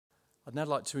I'd now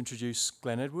like to introduce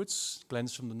Glenn Edwards.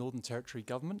 Glenn's from the Northern Territory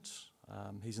Government.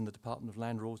 He's in the Department of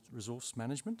Land Resource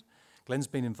Management. Glenn's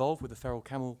been involved with the feral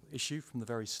camel issue from the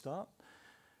very start,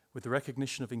 with the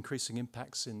recognition of increasing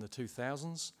impacts in the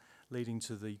 2000s, leading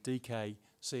to the DK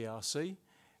CRC,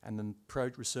 and then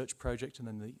research project, and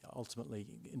then ultimately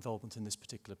involvement in this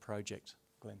particular project.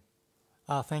 Glenn.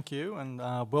 Thank you, and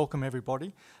welcome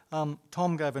everybody.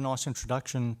 Tom gave a nice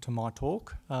introduction to my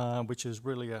talk, which is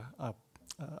really a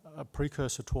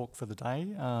precursor talk for the day,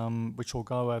 which will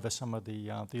go over some of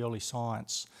the early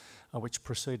science which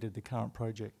preceded the current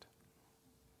project.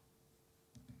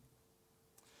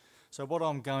 So what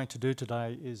I'm going to do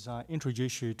today is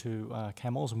introduce you to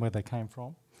camels and where they came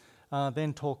from,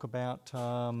 then talk about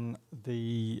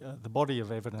the body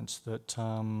of evidence that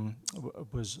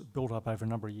was built up over a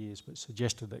number of years, but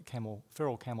suggested that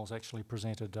feral camels actually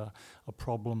presented a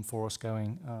problem for us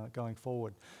going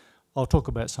forward. I'll talk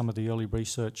about some of the early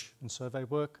research and survey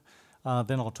work.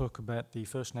 Then I'll talk about the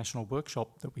first national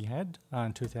workshop that we had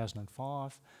in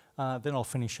 2005. Then I'll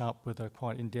finish up with a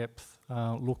quite in-depth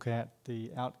look at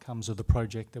the outcomes of the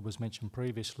project that was mentioned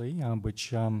previously,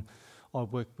 which I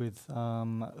worked with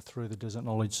through the Desert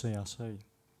Knowledge CRC.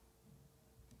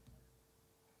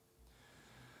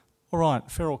 All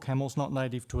right, feral camels not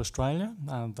native to Australia.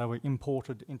 They were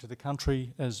imported into the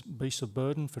country as beasts of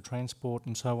burden for transport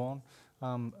and so on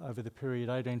over the period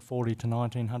 1840 to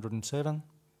 1907.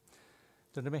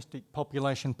 The domestic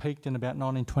population peaked in about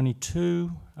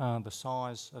 1922. The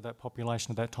size of that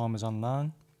population at that time is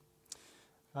unknown.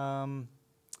 The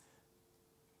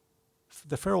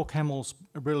feral camels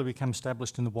really became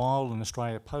established in the wild in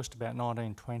Australia post about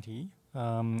 1920,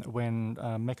 when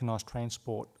mechanised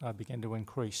transport began to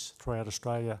increase throughout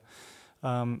Australia,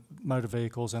 motor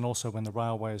vehicles, and also when the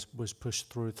railways was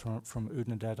pushed through from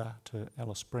Oodnadatta to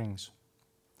Alice Springs.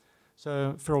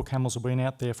 So feral camels have been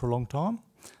out there for a long time.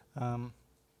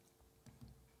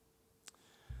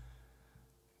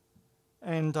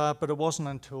 But it wasn't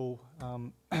until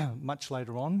much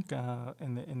later on,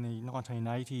 in the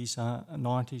 1980s,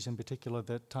 90s in particular,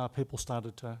 that people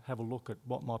started to have a look at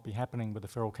what might be happening with the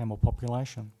feral camel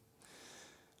population.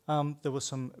 There was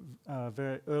some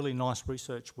very early nice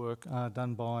research work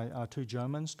done by two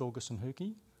Germans, Dorgus and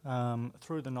Hucke,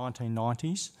 through the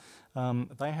 1990s.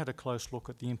 They had a close look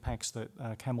at the impacts that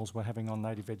camels were having on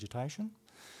native vegetation.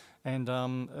 And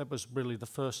it was really the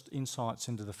first insights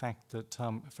into the fact that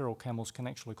feral camels can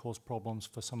actually cause problems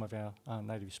for some of our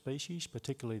native species,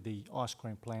 particularly the ice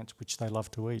cream plants, which they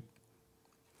love to eat.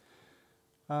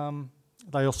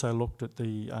 They also looked at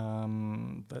the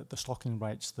stocking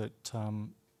rates that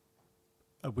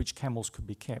at which camels could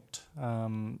be kept,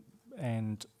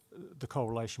 and the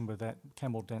correlation with that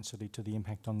camel density to the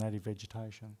impact on native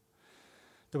vegetation.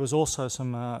 There was also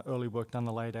some early work done in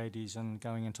the late 80s and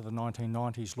going into the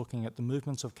 1990s looking at the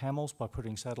movements of camels by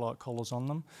putting satellite collars on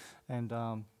them. And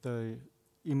the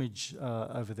image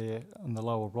over there on the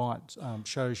lower right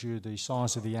shows you the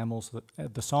size of the animals,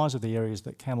 the size of the areas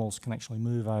that camels can actually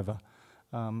move over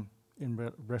in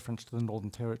reference to the Northern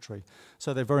Territory.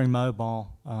 So they're very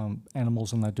mobile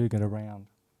animals, and they do get around.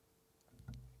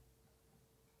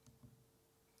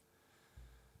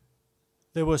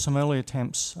 There were some early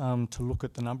attempts to look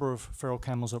at the number of feral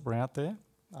camels that were out there,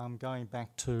 going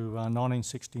back to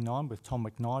 1969 with Tom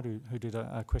McKnight, who did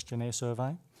a questionnaire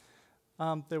survey.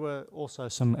 There were also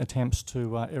some attempts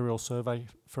to aerial survey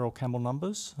feral camel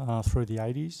numbers through the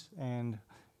 80s, and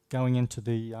going into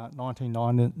the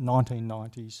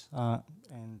 1990s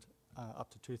and up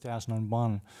to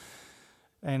 2001.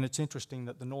 And it's interesting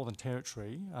that the Northern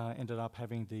Territory ended up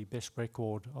having the best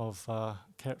record of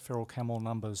feral camel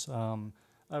numbers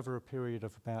over a period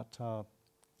of about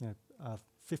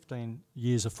 15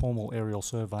 years of formal aerial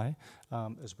survey,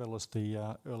 as well as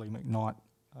the early McKnight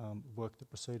work that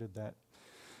preceded that.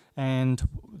 And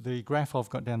the graph I've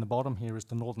got down the bottom here is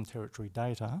the Northern Territory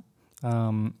data,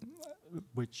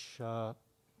 which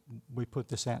we put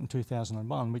this out in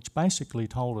 2001, which basically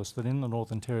told us that in the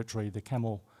Northern Territory the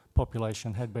camel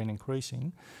population had been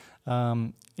increasing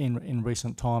in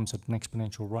recent times at an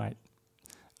exponential rate.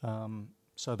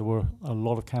 So there were a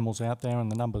lot of camels out there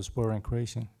and the numbers were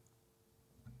increasing.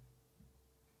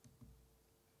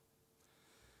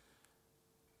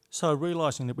 So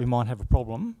realising that we might have a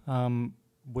problem,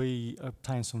 we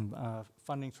obtained some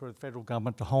funding through the federal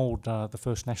government to hold the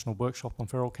first national workshop on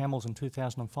feral camels in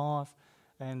 2005.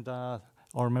 And I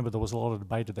remember there was a lot of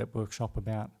debate at that workshop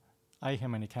about how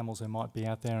many camels there might be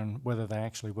out there and whether they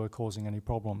actually were causing any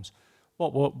problems.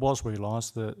 What was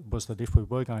realised was that if we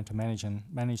were going to manage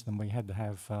them, we had to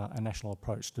have a national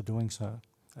approach to doing so,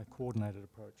 a coordinated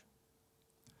approach.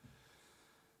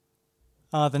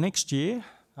 The next year,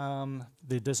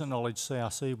 the Desert Knowledge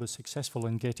CRC was successful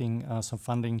in getting some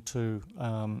funding to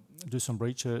do some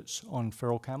research on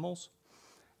feral camels.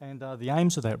 And the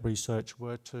aims of that research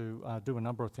were to do a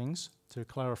number of things, to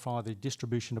clarify the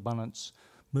distribution, abundance,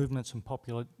 movements and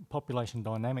population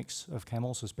dynamics of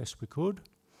camels as best we could,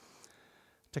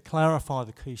 to clarify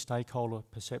the key stakeholder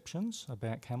perceptions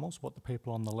about camels, what the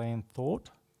people on the land thought,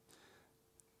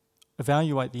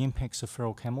 evaluate the impacts of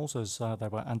feral camels as they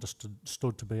were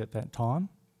understood to be at that time,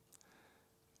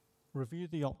 review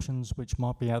the options which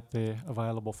might be out there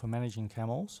available for managing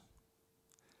camels,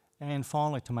 and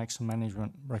finally to make some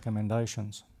management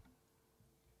recommendations.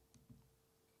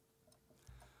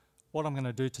 What I'm going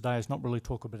to do today is not really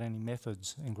talk about any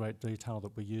methods in great detail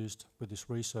that we used with this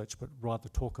research, but rather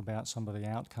talk about some of the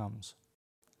outcomes.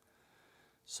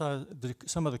 So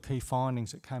some of the key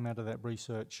findings that came out of that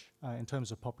research in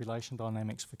terms of population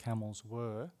dynamics for camels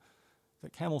were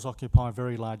that camels occupy a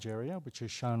very large area, which is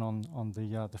shown on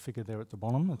the figure there at the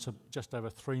bottom. It's just over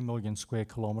 3 million square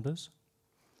kilometres.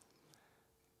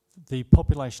 The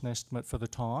population estimate for the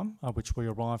time, which we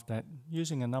arrived at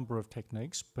using a number of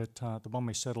techniques, but the one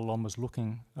we settled on was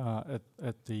looking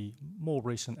at the more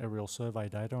recent aerial survey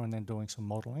data and then doing some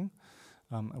modelling.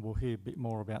 And we'll hear a bit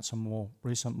more about some more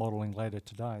recent modelling later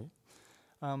today.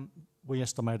 We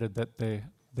estimated that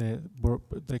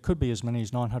there could be as many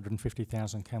as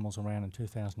 950,000 camels around in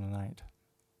 2008.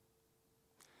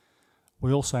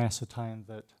 We also ascertained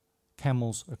that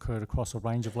camels occurred across a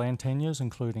range of land tenures,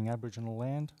 including Aboriginal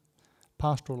land,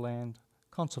 pastoral land,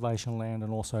 conservation land,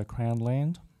 and also Crown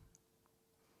land.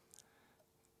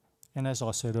 And as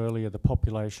I said earlier, the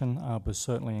population was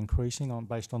certainly increasing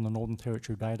based on the Northern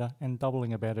Territory data and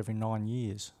doubling about every 9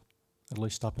 years, at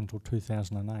least up until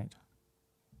 2008.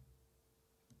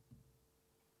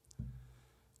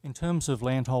 In terms of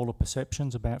landholder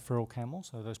perceptions about feral camels,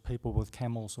 so those people with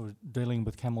camels or dealing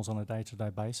with camels on a day-to-day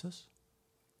basis,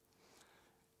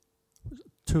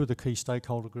 two of the key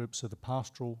stakeholder groups are the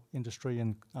pastoral industry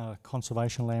and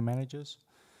conservation land managers.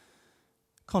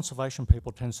 Conservation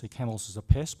people tend to see camels as a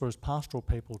pest, whereas pastoral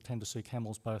people tend to see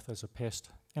camels both as a pest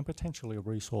and potentially a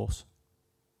resource.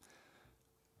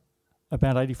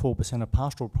 About 84% of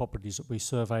pastoral properties that we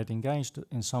surveyed engaged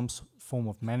in some form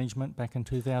of management back in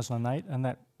 2008, and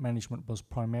that management was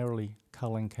primarily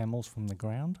culling camels from the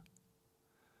ground.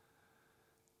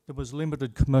 There was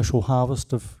limited commercial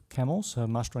harvest of camels, so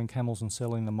mustering camels and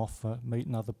selling them off for meat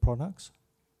and other products.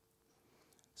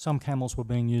 Some camels were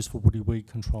being used for woody weed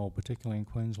control, particularly in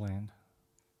Queensland.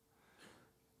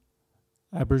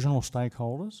 Aboriginal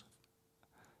stakeholders.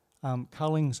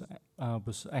 Culling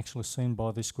was actually seen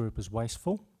by this group as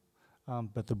wasteful,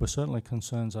 but there were certainly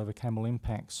concerns over camel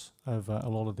impacts over a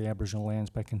lot of the Aboriginal lands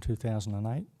back in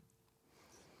 2008.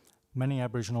 Many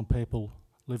Aboriginal people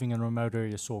living in remote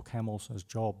areas saw camels as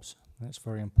jobs. That's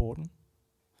very important.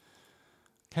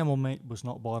 Camel meat was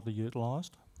not widely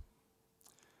utilised.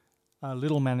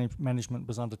 Little management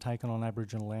was undertaken on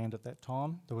Aboriginal land at that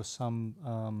time. There was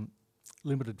some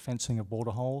limited fencing of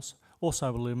waterholes,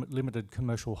 also limited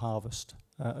commercial harvest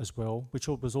as well, which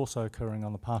was also occurring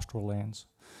on the pastoral lands.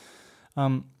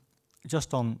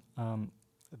 Just on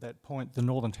that point, the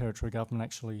Northern Territory government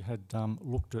actually had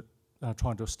looked at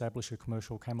trying to establish a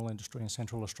commercial camel industry in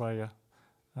Central Australia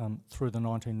through the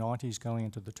 1990s going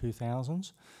into the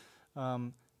 2000s.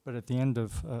 But at the end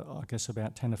of, I guess,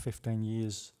 about 10 or 15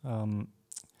 years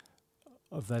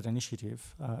of that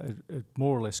initiative, it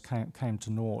more or less came to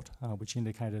naught, which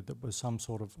indicated that there was some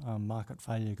sort of market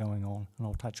failure going on, and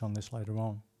I'll touch on this later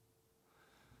on.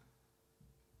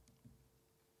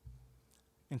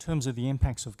 In terms of the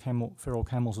impacts of feral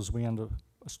camels as we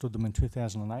understood them in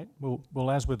 2008, well,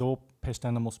 as with all pest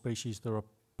animal species, there are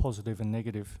positive and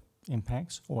negative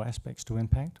impacts or aspects to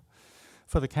impact.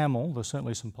 For the camel, there's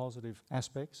certainly some positive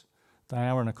aspects. They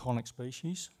are an iconic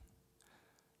species.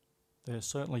 They're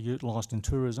certainly utilised in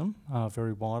tourism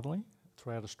very widely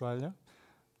throughout Australia.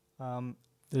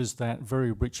 There's that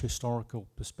very rich historical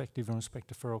perspective in respect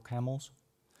to feral camels,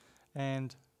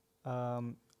 and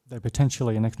they're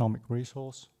potentially an economic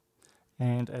resource,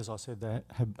 and as I said, they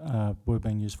were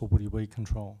being used for woody weed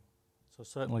control. So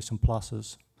certainly some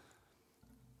pluses.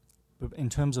 But in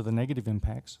terms of the negative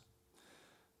impacts,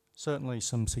 certainly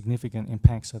some significant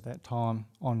impacts at that time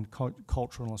on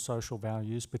cultural and social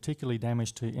values, particularly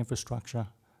damage to infrastructure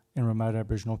in remote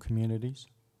Aboriginal communities,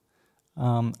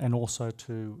 and also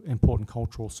to important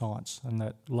cultural sites. And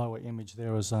that lower image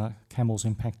there is camels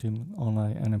impacting on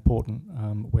an important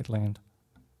wetland.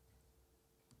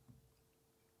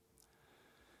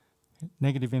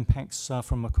 Negative impacts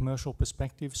from a commercial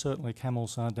perspective, certainly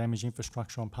camels damage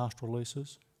infrastructure on pastoral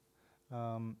leases.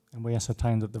 and we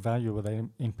ascertained that the value of that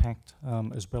impact,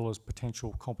 as well as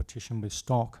potential competition with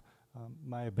stock,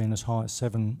 may have been as high as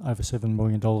over $7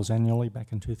 million annually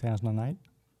back in 2008.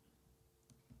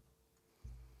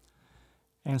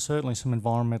 And certainly some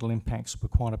environmental impacts were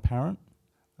quite apparent.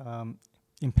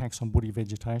 Impacts on woody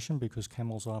vegetation, because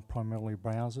camels are primarily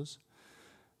browsers.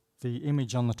 The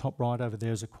image on the top right over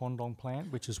there is a quandong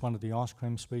plant, which is one of the ice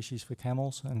cream species for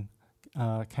camels, and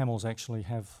camels actually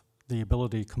have the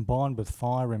ability, combined with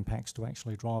fire impacts, to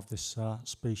actually drive this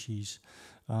species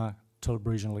to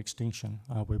regional extinction,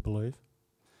 we believe.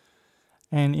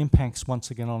 And impacts, once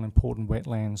again, on important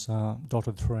wetlands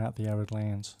dotted throughout the arid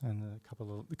lands, and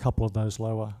a couple of those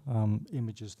lower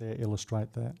images there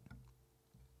illustrate that.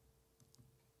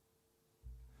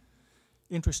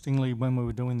 Interestingly, when we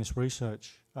were doing this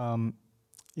research,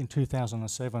 in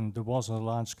 2007, there was a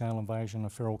large-scale invasion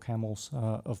of feral camels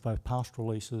of both pastoral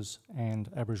leases and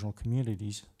Aboriginal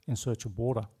communities in search of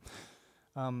water.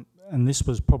 And this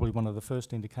was probably one of the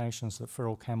first indications that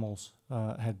feral camels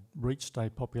had reached a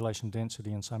population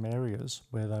density in some areas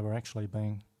where they were actually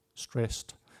being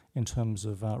stressed in terms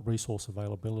of resource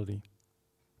availability.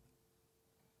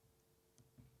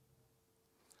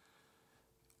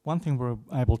 One thing we were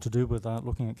able to do with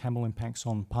looking at camel impacts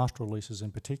on pastoral leases in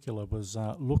particular was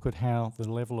look at how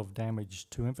the level of damage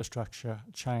to infrastructure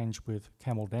changed with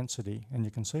camel density. And you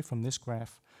can see from this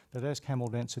graph that as camel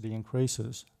density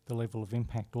increases, the level of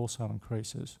impact also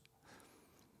increases.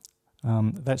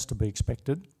 That's to be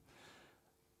expected.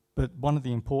 But one of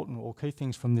the important or key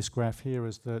things from this graph here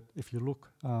is that if you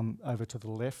look over to the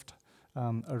left,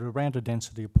 at around a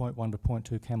density of 0.1 to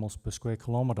 0.2 camels per square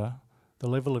kilometre, the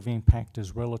level of impact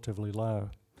is relatively low,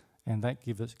 and that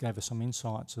gave us some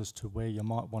insights as to where you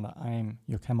might want to aim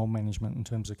your camel management in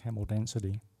terms of camel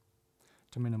density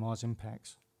to minimise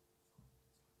impacts.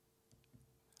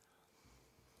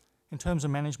 In terms of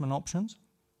management options,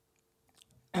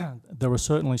 there were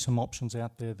certainly some options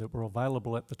out there that were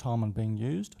available at the time and being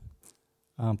used,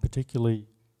 particularly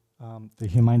the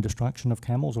humane destruction of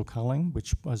camels or culling,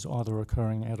 which was either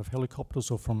occurring out of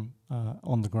helicopters or from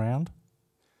on the ground.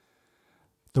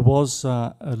 There was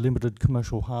a limited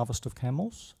commercial harvest of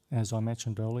camels, as I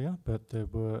mentioned earlier, but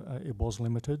it was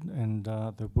limited, and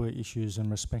there were issues in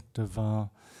respect of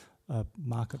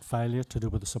market failure to do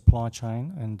with the supply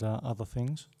chain and other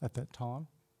things at that time.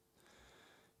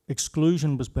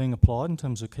 Exclusion was being applied in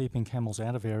terms of keeping camels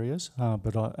out of areas,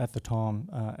 but at the time,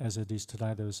 as it is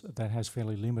today, that has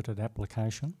fairly limited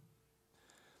application.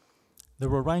 There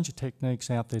were a range of techniques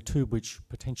out there too which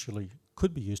potentially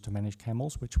could be used to manage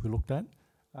camels, which we looked at.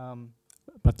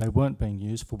 But they weren't being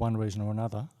used for one reason or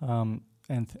another.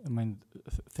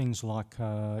 Things like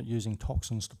using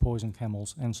toxins to poison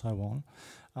camels and so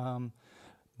on.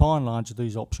 By and large,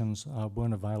 these options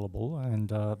weren't available, and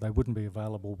they wouldn't be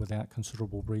available without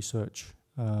considerable research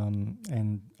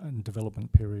and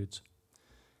development periods.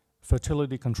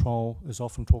 Fertility control is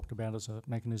often talked about as a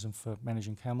mechanism for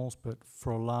managing camels, but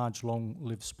for a large,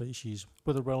 long-lived species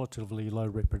with a relatively low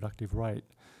reproductive rate,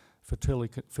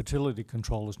 fertility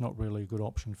control is not really a good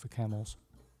option for camels.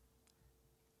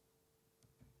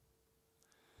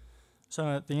 So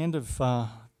at the end of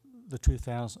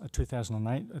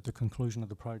 2008, at the conclusion of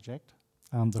the project,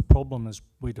 the problem as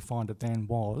we defined it then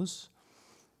was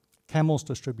camels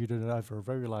distributed over a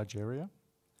very large area.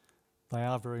 They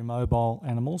are very mobile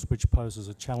animals, which poses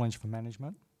a challenge for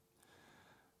management.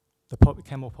 The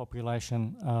camel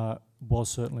population was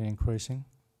certainly increasing.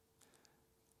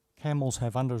 Camels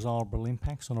have undesirable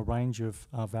impacts on a range of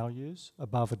values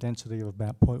above a density of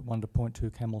about 0.1 to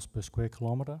 0.2 camels per square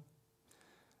kilometre.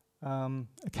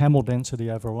 Camel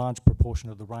density over a large proportion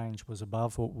of the range was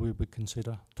above what we would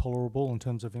consider tolerable in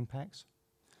terms of impacts.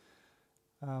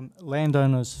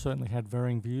 Landowners certainly had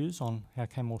varying views on how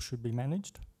camels should be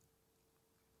managed.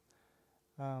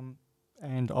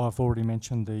 And I've already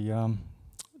mentioned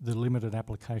the limited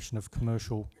application of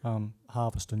commercial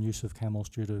harvest and use of camels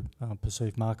due to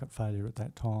perceived market failure at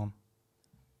that time.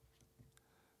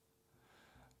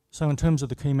 So in terms of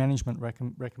the key management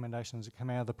recommendations that came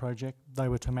out of the project, they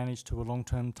were to manage to a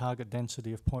long-term target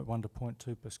density of 0.1 to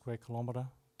 0.2 per square kilometre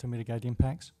to mitigate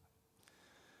impacts,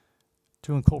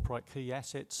 to incorporate key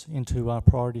assets into our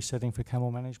priority setting for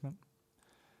camel management,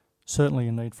 certainly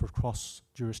a need for a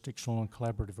cross-jurisdictional and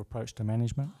collaborative approach to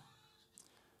management.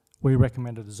 We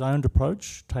recommended a zoned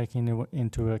approach, taking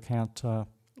into account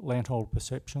landholder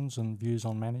perceptions and views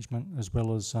on management, as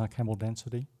well as camel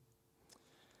density.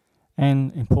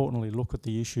 And importantly, look at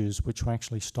the issues which were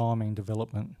actually stymieing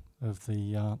development of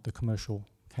the commercial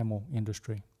camel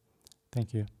industry.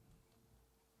 Thank you.